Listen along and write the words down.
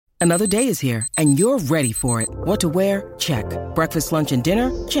Another day is here, and you're ready for it. What to wear? Check. Breakfast, lunch, and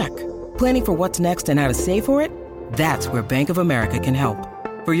dinner? Check. Planning for what's next and how to save for it? That's where Bank of America can help.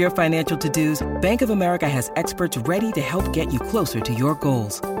 For your financial to-dos, Bank of America has experts ready to help get you closer to your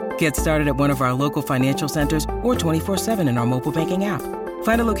goals. Get started at one of our local financial centers or 24/7 in our mobile banking app.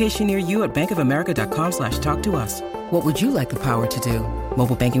 Find a location near you at bankofamerica.com/talktous. What would you like the power to do?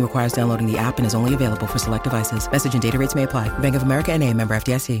 Mobile banking requires downloading the app and is only available for select devices. Message and data rates may apply. Bank of America N.A., member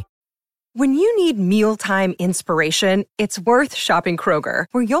FDIC. When you need mealtime inspiration, it's worth shopping Kroger,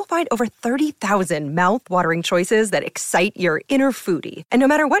 where you'll find over 30,000 mouth-watering choices that excite your inner foodie. And no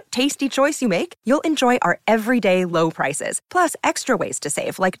matter what tasty choice you make, you'll enjoy our everyday low prices, plus extra ways to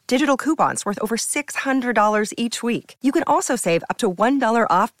save, like digital coupons worth over $600 each week. You can also save up to $1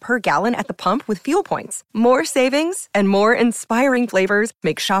 off per gallon at the pump with fuel points. More savings and more inspiring flavors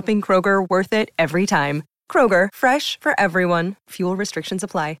make shopping Kroger worth it every time. Kroger, fresh for everyone. Fuel restrictions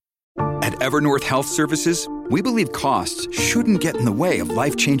apply. At Evernorth Health Services, we believe costs shouldn't get in the way of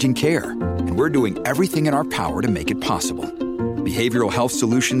life-changing care, and we're doing everything in our power to make it possible. Behavioral health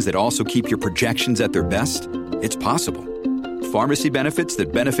solutions that also keep your projections at their best? It's possible. Pharmacy benefits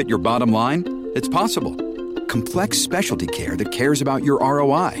that benefit your bottom line? It's possible. Complex specialty care that cares about your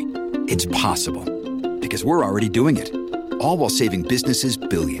ROI? It's possible. Because we're already doing it. All while saving businesses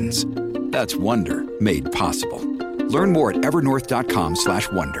billions. That's Wonder made possible. Learn more at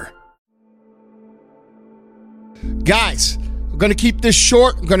evernorth.com/wonder. Guys, I'm going to keep this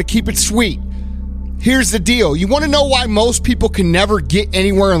short. I'm going to keep it sweet. Here's the deal. You want to know why most people can never get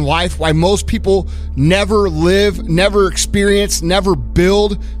anywhere in life? Why most people never live, never experience, never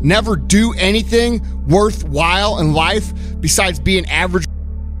build, never do anything worthwhile in life besides being average?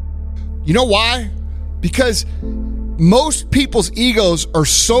 You know why? Because most people's egos are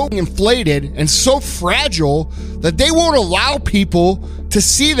so inflated and so fragile that they won't allow people to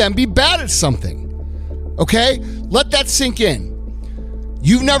see them be bad at something. Okay? Let that sink in.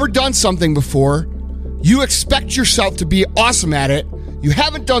 You've never done something before. You expect yourself to be awesome at it. You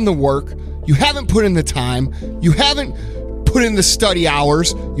haven't done the work. You haven't put in the time. You haven't put in the study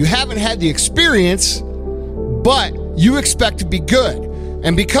hours. You haven't had the experience, but you expect to be good.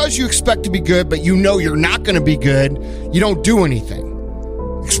 And because you expect to be good, but you know you're not going to be good, you don't do anything.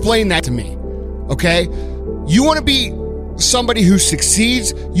 Explain that to me, okay? You want to be somebody who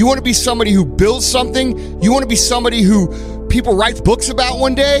succeeds. You want to be somebody who builds something. You want to be somebody who people write books about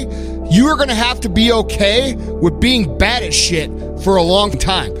one day. You are going to have to be okay with being bad at shit for a long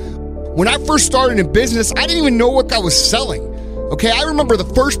time. When I first started in business, I didn't even know what I was selling. Okay, I remember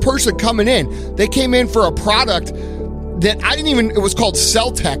the first person coming in. They came in for a product that it was called Cell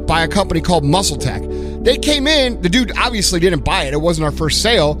Tech by a company called Muscle Tech. They came in, the dude obviously didn't buy it. It wasn't our first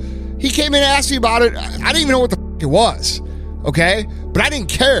sale. He came in and asked me about it. I didn't even know what the it was, okay? But I didn't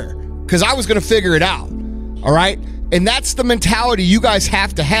care because I was going to figure it out, all right? And that's the mentality you guys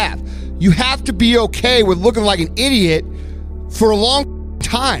have to have. You have to be okay with looking like an idiot for a long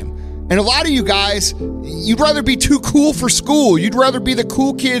time. And a lot of you guys, you'd rather be too cool for school. You'd rather be the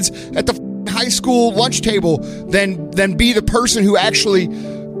cool kids at the high school lunch table than be the person who actually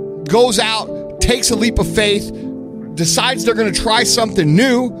goes out, takes a leap of faith, decides they're going to try something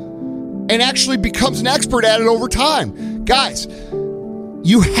new, and actually becomes an expert at it over time. Guys,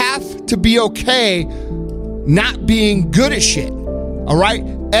 you have to be okay not being good at shit, all right?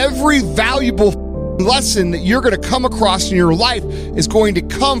 Every valuable lesson that you're going to come across in your life is going to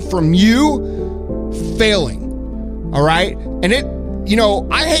come from you failing, all right? And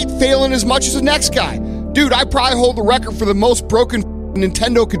I hate failing as much as the next guy. Dude, I probably hold the record for the most broken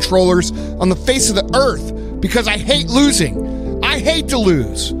Nintendo controllers on the face of the earth because I hate losing. I hate to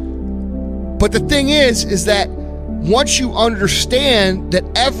lose. But the thing is that once you understand that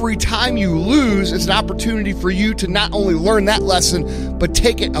every time you lose, it's an opportunity for you to not only learn that lesson, but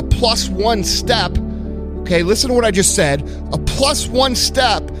take it a +1 step. Okay, listen to what I just said. A +1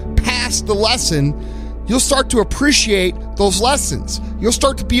 step past the lesson, you'll start to appreciate those lessons. You'll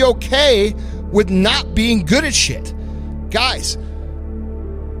start to be okay with not being good at shit. Guys,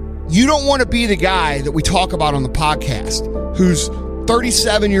 you don't want to be the guy that we talk about on the podcast who's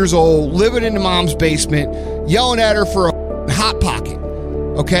 37 years old, living in the mom's basement, yelling at her for a Hot Pocket,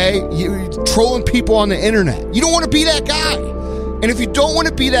 okay? You trolling people on the internet. You don't want to be that guy. And if you don't want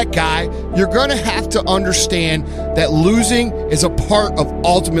to be that guy, you're going to have to understand that losing is a part of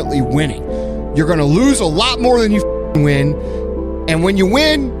ultimately winning. You're going to lose a lot more than you win. And when you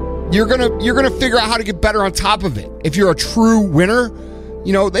win, you're going to figure out how to get better on top of it. If you're a true winner,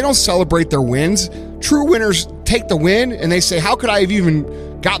 they don't celebrate their wins. True winners take the win and they say, how could I have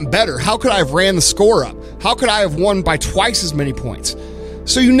even gotten better? How could I have ran the score up? How could I have won by twice as many points?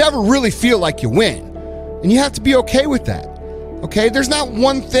 So you never really feel like you win. And you have to be okay with that. Okay? There's not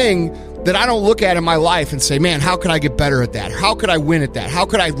one thing that I don't look at in my life and say, man, how could I get better at that? How could I win at that? How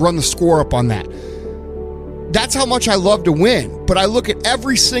could I run the score up on that? That's how much I love to win. But I look at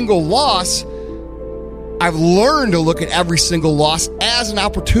every single loss. I've learned to look at every single loss as an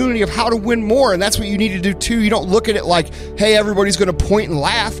opportunity of how to win more. And that's what you need to do too. You don't look at it like, hey, everybody's going to point and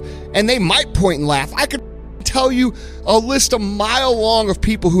laugh. And they might point and laugh. I could tell you a list a mile long of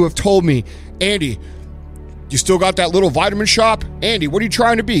people who have told me, Andy, you still got that little vitamin shop? Andy, what are you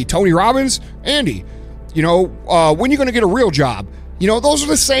trying to be? Tony Robbins? Andy, when are you going to get a real job? Those are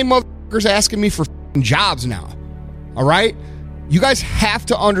the same motherfuckers asking me for jobs now. All right? You guys have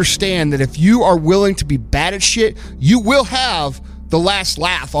to understand that if you are willing to be bad at shit, you will have the last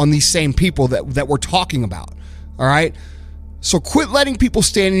laugh on these same people that we're talking about. All right? So quit letting people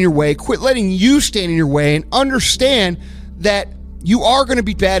stand in your way. Quit letting you stand in your way, and understand that you are going to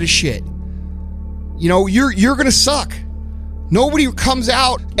be bad at shit. You're going to suck. Nobody who comes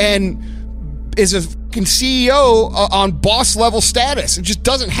out and is a fucking CEO on boss level status. It just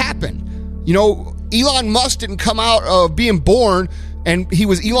doesn't happen. Elon Musk didn't come out of being born and he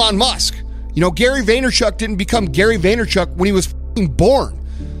was Elon Musk. Gary Vaynerchuk didn't become Gary Vaynerchuk when he was fucking born.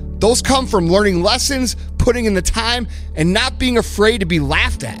 Those come from learning lessons, putting in the time, and not being afraid to be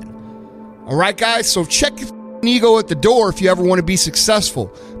laughed at. All right, guys? So check your ego at the door if you ever want to be successful.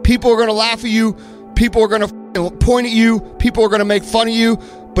 People are going to laugh at you. People are going to point at you. People are going to make fun of you.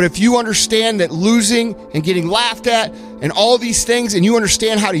 But if you understand that losing and getting laughed at and all these things, and you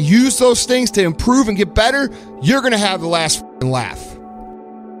understand how to use those things to improve and get better, you're going to have the last laugh.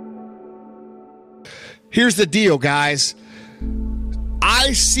 Here's the deal, guys.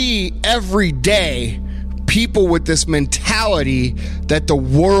 I see every day people with this mentality that the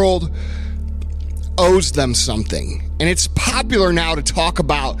world owes them something. And it's popular now to talk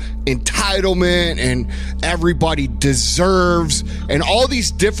about entitlement and everybody deserves and all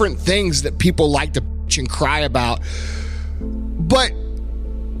these different things that people like to bitch and cry about. But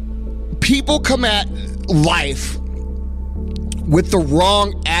people come at life with the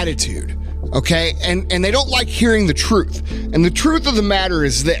wrong attitude, okay? And they don't like hearing the truth. And the truth of the matter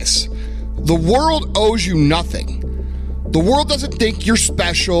is this: the world owes you nothing. The world doesn't think you're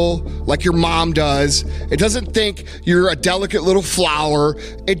special like your mom does. It doesn't think you're a delicate little flower.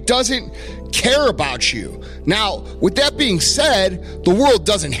 It doesn't care about you. Now, with that being said, the world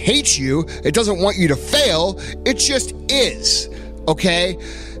doesn't hate you. It doesn't want you to fail. It just is, okay?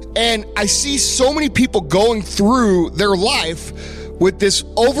 And I see so many people going through their life with this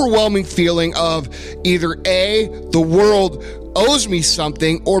overwhelming feeling of either A, the world owes me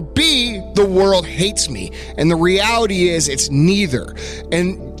something, or B, the world hates me. And the reality is it's neither.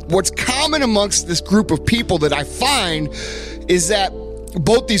 And what's common amongst this group of people that I find is that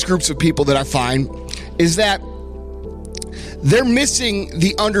both these groups of people that I find is that they're missing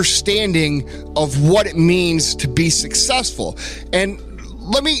the understanding of what it means to be successful. And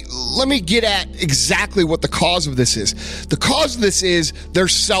let me get at exactly what the cause of this is. The cause of this is they're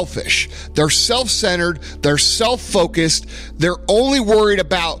selfish. They're self-centered. They're self-focused. They're only worried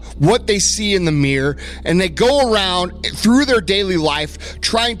about what they see in the mirror. And they go around through their daily life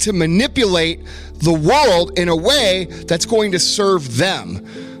trying to manipulate the world in a way that's going to serve them.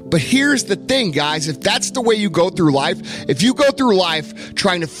 But here's the thing, guys. If that's the way you go through life, if you go through life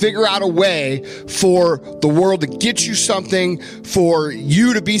trying to figure out a way for the world to get you something, for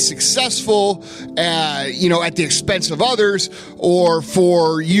you to be successful, at the expense of others, or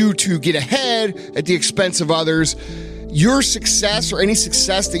for you to get ahead at the expense of others, your success or any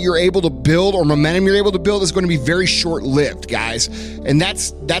success that you're able to build or momentum you're able to build is going to be very short-lived, guys. And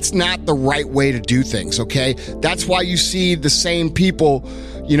that's not the right way to do things, okay? That's why you see the same people,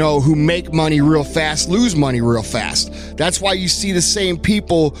 who make money real fast, lose money real fast. That's why you see the same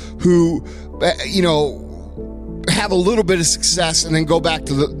people who, have a little bit of success and then go back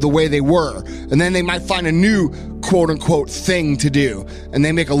to the way they were. And then they might find a new quote unquote thing to do. And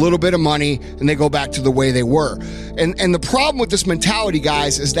they make a little bit of money and they go back to the way they were. And the problem with this mentality,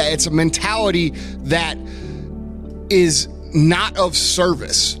 guys, is that it's a mentality that is not of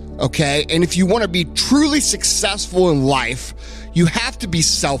service. Okay. And if you want to be truly successful in life, you have to be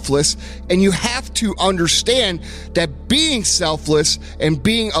selfless, and you have to understand that being selfless and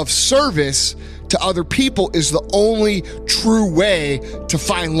being of service to other people is the only true way to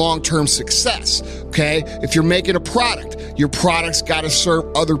find long-term success, okay? If you're making a product, your product's got to serve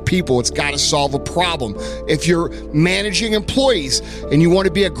other people. It's got to solve a problem. If you're managing employees and you want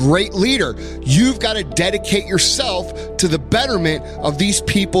to be a great leader, you've got to dedicate yourself to the betterment of these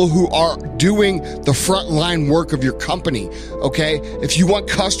people who are doing the frontline work of your company, okay? If you want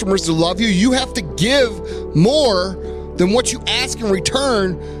customers to love you, you have to give more than what you ask in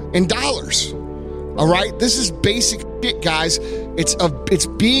return in dollars. All right? This is basic shit, guys. It's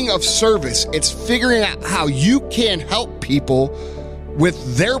being of service. It's figuring out how you can help people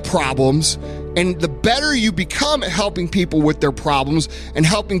with their problems. And the better you become at helping people with their problems and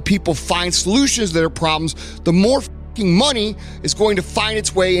helping people find solutions to their problems, the more fucking money is going to find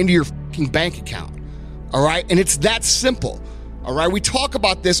its way into your fucking bank account. All right? And it's that simple. All right, we talk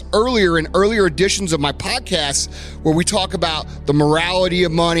about this earlier in earlier editions of my podcast where we talk about the morality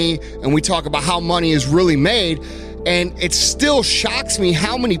of money and we talk about how money is really made. And it still shocks me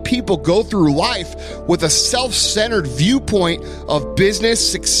how many people go through life with a self-centered viewpoint of business,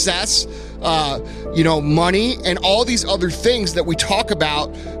 success, money, and all these other things that we talk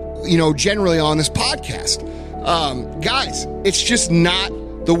about, generally on this podcast. Guys, it's just not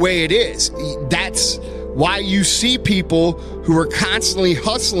the way it is. That's why you see people who are constantly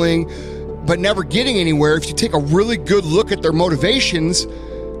hustling but never getting anywhere. If you take a really good look at their motivations,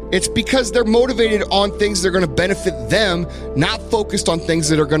 it's because they're motivated on things that are going to benefit them, not focused on things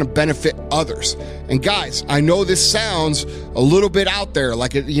that are going to benefit others. And guys, I know this sounds a little bit out there,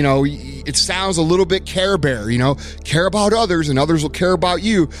 like it sounds a little bit Care Bear, care about others and others will care about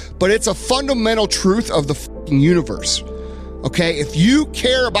you, but it's a fundamental truth of the fucking universe. Okay, if you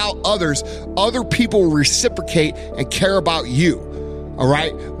care about others, other people will reciprocate and care about you. All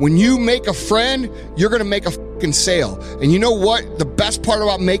right, when you make a friend, you're going to make a fucking sale. And you know what the best part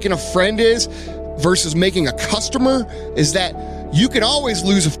about making a friend is versus making a customer is that you can always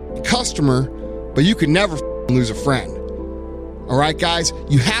lose a fucking customer, but you can never lose a friend. All right, guys,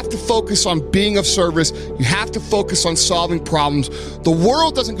 you have to focus on being of service. You have to focus on solving problems. The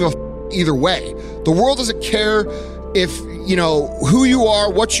world doesn't give a either way. The world doesn't care if who you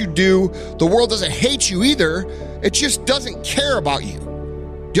are, what you do. The world doesn't hate you either. It just doesn't care about you.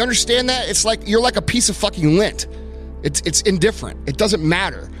 Do you understand that? It's like you're like a piece of fucking lint. It's indifferent. It doesn't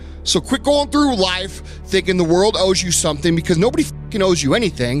matter. So quit going through life thinking the world owes you something, because nobody fucking owes you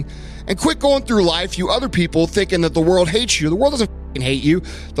anything. And quit going through life, you other people, thinking that the world hates you. The world doesn't fucking hate you.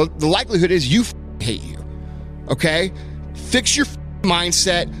 The likelihood is you fucking hate you. Okay? Fix your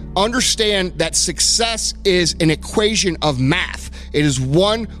mindset. Understand that success is an equation of math. It is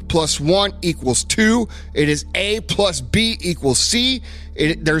 1 + 1 = 2. It is A + B = C.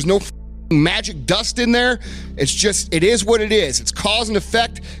 There's no magic dust in there. It is what it is. It's cause and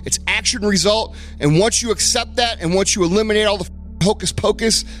effect. It's action result. And once you accept that, and once you eliminate all the hocus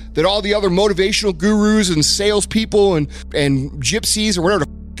pocus that all the other motivational gurus and salespeople and gypsies or whatever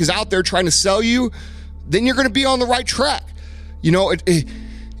is out there trying to sell you, then you're going to be on the right track.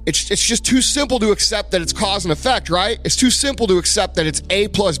 It's just too simple to accept that it's cause and effect, right? It's too simple to accept that it's A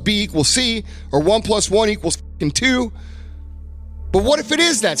 + B = C or 1 + 1 = 2. But what if it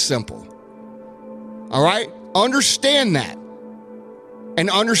is that simple? All right? Understand that. And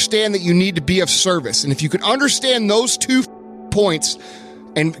understand that you need to be of service. And if you can understand those 2 points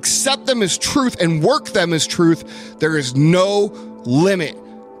and accept them as truth and work them as truth, there is no limit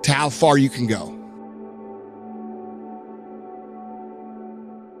to how far you can go.